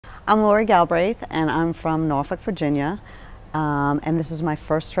I'm Lori Galbraith, and I'm from Norfolk, Virginia, and this is my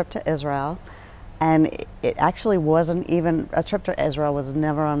first trip to Israel. And it actually wasn't even, a trip to Israel was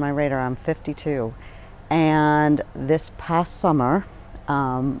never on my radar. I'm 52. And this past summer,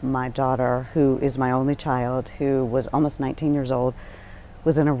 my daughter, who is my only child, who was almost 19 years old,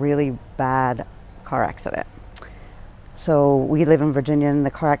 was in a really bad car accident. So we live in Virginia, and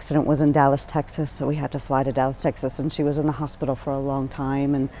the car accident was in Dallas, Texas, so we had to fly to Dallas, Texas, and she was in the hospital for a long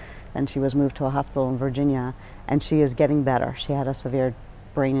time, and then she was moved to a hospital in Virginia, and she is getting better. She had a severe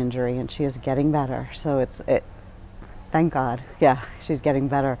brain injury, and she is getting better, so thank God, yeah, she's getting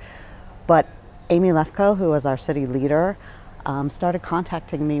better. But Amy Lefko, who was our city leader, started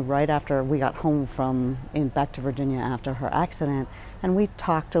contacting me right after we got home back to Virginia after her accident, and we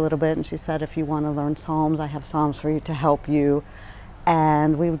talked a little bit, and she said, if you want to learn Psalms, I have Psalms for you to help you.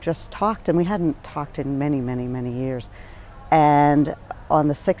 And we just talked, and we hadn't talked in many, many, many years. And on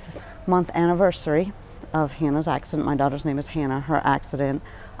the 6th-month anniversary of Hannah's accident, my daughter's name is Hannah, her accident,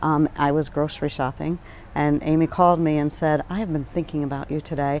 I was grocery shopping, and Amy called me and said, I have been thinking about you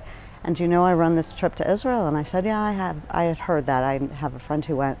today. And you know I run this trip to Israel? And I said, yeah, I have. I had heard that. I have a friend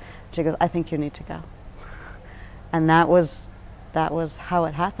who went. She goes, I think you need to go. And that was how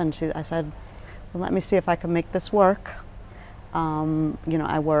it happened. I said, well, let me see if I can make this work. You know,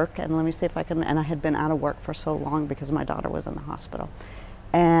 I work, and let me see if I can. And I had been out of work for so long because my daughter was in the hospital.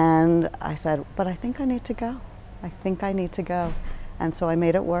 And I said, but I think I need to go. I think I need to go. And so I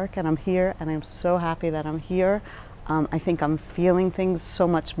made it work, and I'm here, and I'm so happy that I'm here. I think I'm feeling things so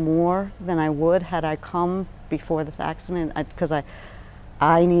much more than I would had I come before this accident, because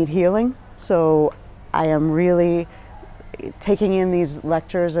I need healing. So I am really taking in these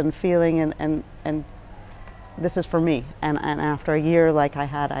lectures and feeling, and this is for me. And after a year like I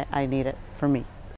had, I need it for me.